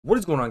What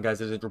is going on,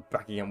 guys? It is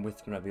back again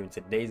with another video. In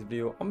today's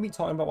video, I'm gonna be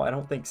talking about why I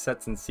don't think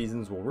sets and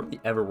seasons will really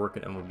ever work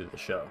in MLB The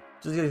Show.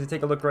 Just to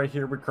take a look right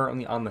here, we're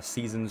currently on the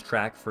seasons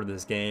track for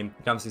this game.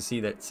 You can obviously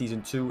see that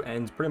season 2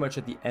 ends pretty much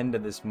at the end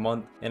of this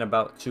month in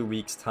about 2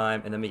 weeks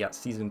time, and then we got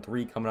season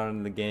 3 coming out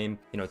into the game,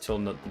 till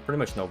pretty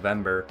much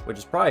November, which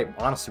is probably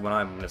honestly when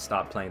I'm gonna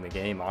stop playing the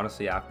game.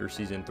 Honestly, after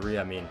season 3,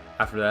 I mean,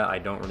 after that I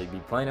don't really be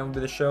playing MLB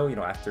The Show,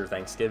 after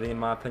Thanksgiving in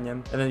my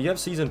opinion. And then you have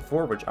season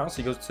 4, which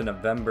honestly goes to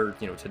November,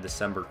 to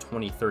December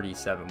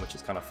 2037, which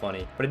is kind of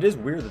funny. But it is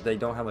weird that they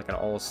don't have like an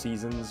all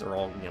seasons or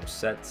all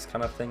sets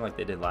kind of thing like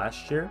they did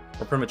last year,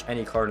 or pretty much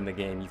any card in the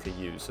game you could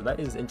use. So that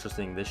is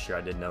interesting this year,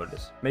 I did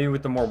notice. Maybe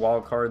with the more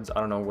wild cards, I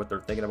don't know what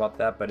they're thinking about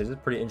that, but it is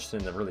pretty interesting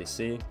to really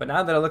see. But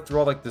now that I looked through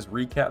all like this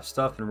recap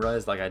stuff and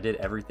realized like I did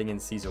everything in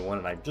season 1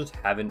 and I just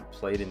haven't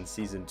played in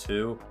season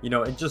 2,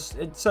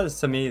 it says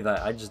to me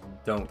that I just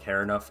don't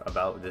care enough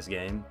about this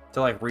game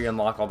to like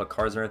re-unlock all the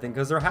cards and everything,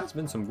 because there has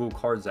been some cool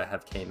cards that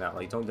have came out.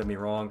 Like, don't get me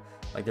wrong,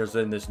 like there's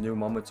been this new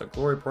Moments of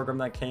Glory program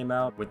that came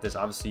out with this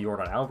obviously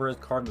Jordan Alvarez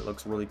card that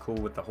looks really cool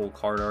with the whole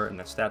card art, and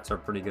the stats are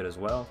pretty good as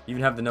well. You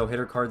even have the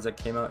no-hitter cards that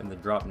came out in the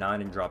drop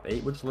 9 and drop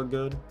 8, which look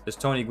good. This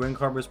Tony Gwynn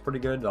card was pretty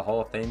good. The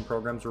Hall of Fame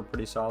programs were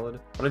pretty solid.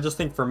 But I just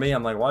think for me,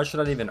 I'm like, why should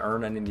I even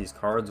earn any of these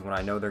cards when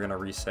I know they're gonna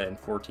reset in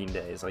 14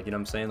 days? Like, you know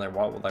what I'm saying? Like,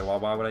 why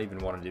would I even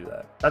want to do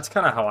that? That's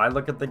kind of how I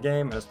look at the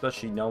game, and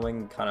especially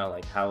knowing kind of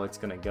like how it's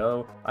gonna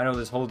go. I know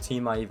this whole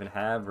team I even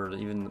have, or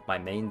even my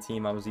main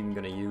team I was even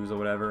gonna use or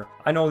whatever,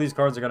 I know these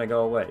cards are gonna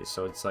go away,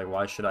 so it's like,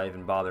 why should I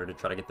even bother to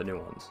try to get the new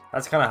ones?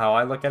 That's kind of how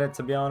I look at it,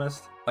 to be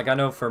honest. Like, I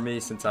know for me,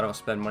 since I don't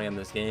spend money on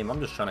this game,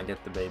 I'm just trying to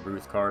get the Babe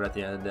Ruth card at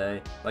the end of the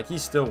day. Like,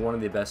 he's still one of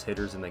the best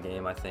hitters in the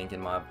game, I think,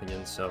 in my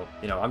opinion. So,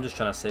 I'm just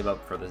trying to save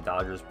up for this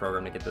Dodgers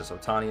program to get this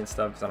Ohtani and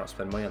stuff, because I don't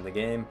spend money on the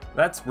game.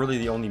 That's really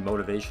the only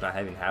motivation I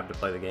even have to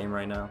play the game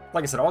right now.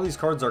 Like I said, all these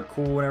cards are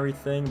cool and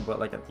everything, but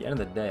like at the end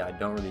of the day, I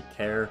don't really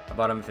care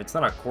about them. If it's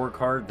not a core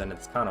card, then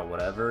it's kind of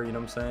whatever, you know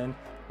what I'm saying?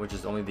 Which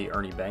is only the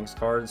Ernie Banks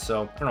cards.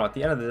 So I don't know, at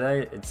the end of the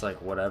day, it's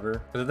like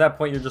whatever, because at that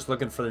point you're just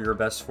looking for your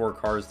best 4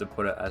 cards to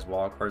put it as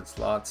wild card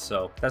slots.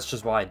 So that's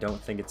just why I don't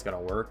think it's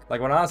gonna work.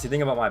 Like, when I honestly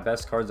think about my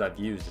best cards I've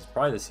used, it's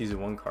probably the season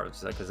 1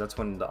 cards, because that's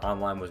when the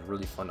online was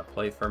really fun to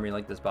play for me.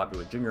 Like this Bobby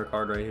Witt Jr.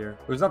 card right here,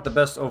 it was not the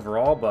best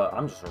overall, but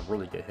I'm just a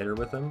really good hitter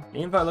with him.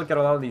 Even if I look at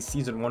a lot of these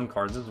season 1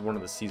 cards, this is one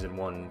of the season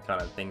 1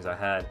 kind of things I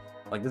had.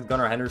 Like, this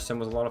Gunnar Henderson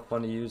was a lot of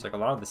fun to use. Like, a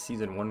lot of the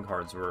season 1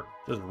 cards were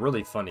just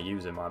really fun to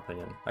use, in my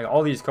opinion. Like,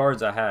 all these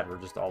cards I had were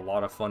just a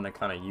lot of fun to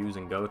kind of use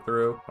and go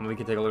through. I mean, we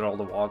can take a look at all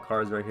the wild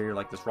cards right here.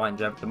 Like this Ryan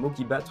Jeff, the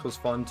Mookie Betts was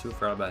fun too.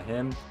 Forgot about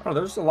him. I don't know,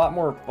 there's a lot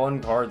more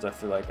fun cards I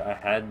feel like I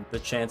had the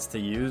chance to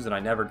use and I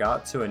never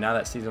got to. And now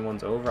that season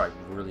 1's over, I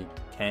really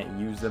can't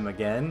use them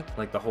again,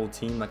 like the whole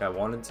team, like I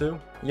wanted to.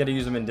 You got to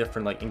use them in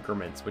different like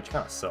increments, which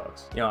kind of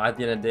sucks. At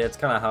the end of the day, it's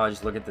kind of how I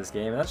just look at this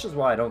game. And that's just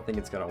why I don't think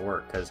it's gonna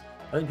work, because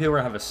I think people are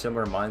gonna have a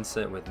similar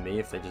mindset with me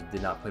if they just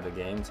did not play the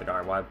game. It's like, all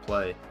right, why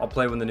play? I'll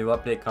play when the new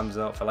update comes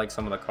out. If I like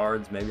some of the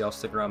cards, maybe I'll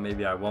stick around,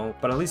 maybe I won't.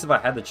 But at least if I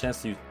had the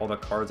chance to use all the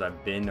cards I've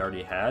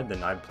already had,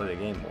 then I'd play the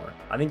game more.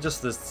 I think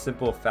just this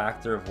simple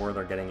factor of where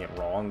they're getting it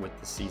wrong with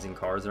the season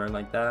cards and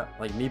everything like that.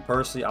 Like, me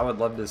personally, I would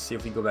love to see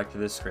if we go back to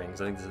this screen, because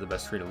I think this is the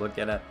best screen to look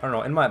at it. I don't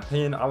know, in my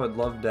opinion, I would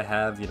love to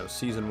have,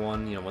 season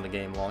 1, when the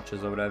game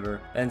launches or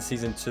whatever. And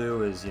season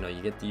 2 is,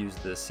 you get to use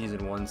the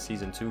season 1,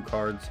 season 2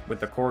 cards with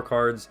the core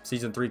cards.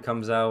 Season 3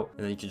 comes out,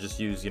 and then you can just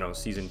use,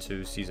 season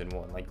 2, season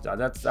 1. Like,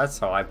 that's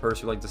how I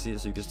personally like to see it,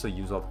 so you can still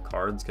use all the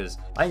cards, because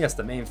I think that's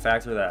the main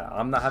factor that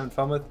I'm not having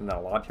fun with and that a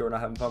lot of people are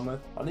not having fun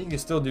with. I think you can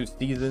still do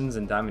seasons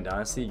and Diamond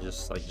Dynasty,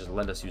 just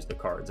let us use the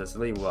cards. That's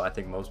really what I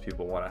think most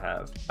people want to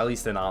have, at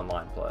least in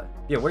online play.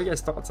 Yeah, what are you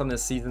guys' thoughts on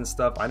this season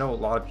stuff? I know a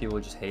lot of people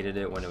just hated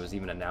it when it was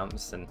even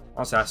announced, and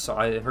honestly,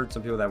 I heard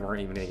some people that weren't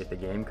even gonna get the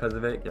game because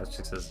of it. That's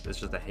just because it's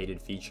just a hated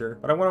feature.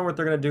 But I wonder what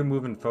they're gonna do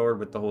moving forward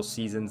with the whole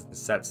seasons and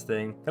sets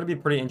thing. Gonna be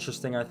pretty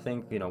interesting, I think,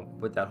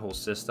 with that whole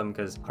system,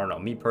 because I don't know,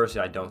 me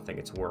personally, I don't think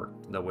it's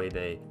worked the way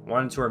they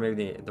wanted to, or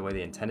maybe the way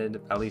they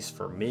intended, at least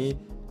for me.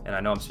 And I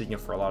know I'm speaking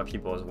for a lot of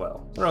people as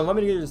well. So let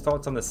me get your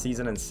thoughts on the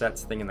season and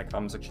sets thing in the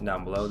comment section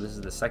down below. This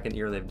is the second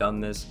year they've done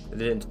this. They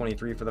did it in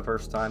 23 for the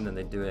first time, then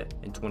they do it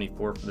in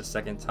 24 for the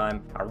second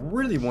time. I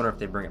really wonder if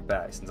they bring it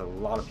back, since a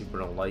lot of people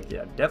don't like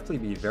it. I'd definitely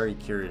be very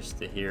curious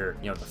to hear,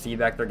 the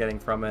feedback they're getting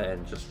from it,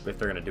 and just if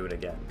they're gonna do it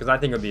again, because I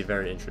think it would be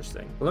very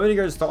interesting. But let me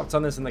know your thoughts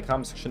on this in the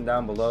comment section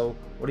down below.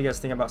 What do you guys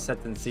think about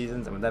sets and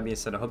seasons? And with that being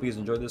said, I hope you guys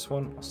enjoyed this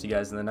one. I'll see you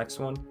guys in the next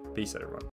one. Peace out, everyone.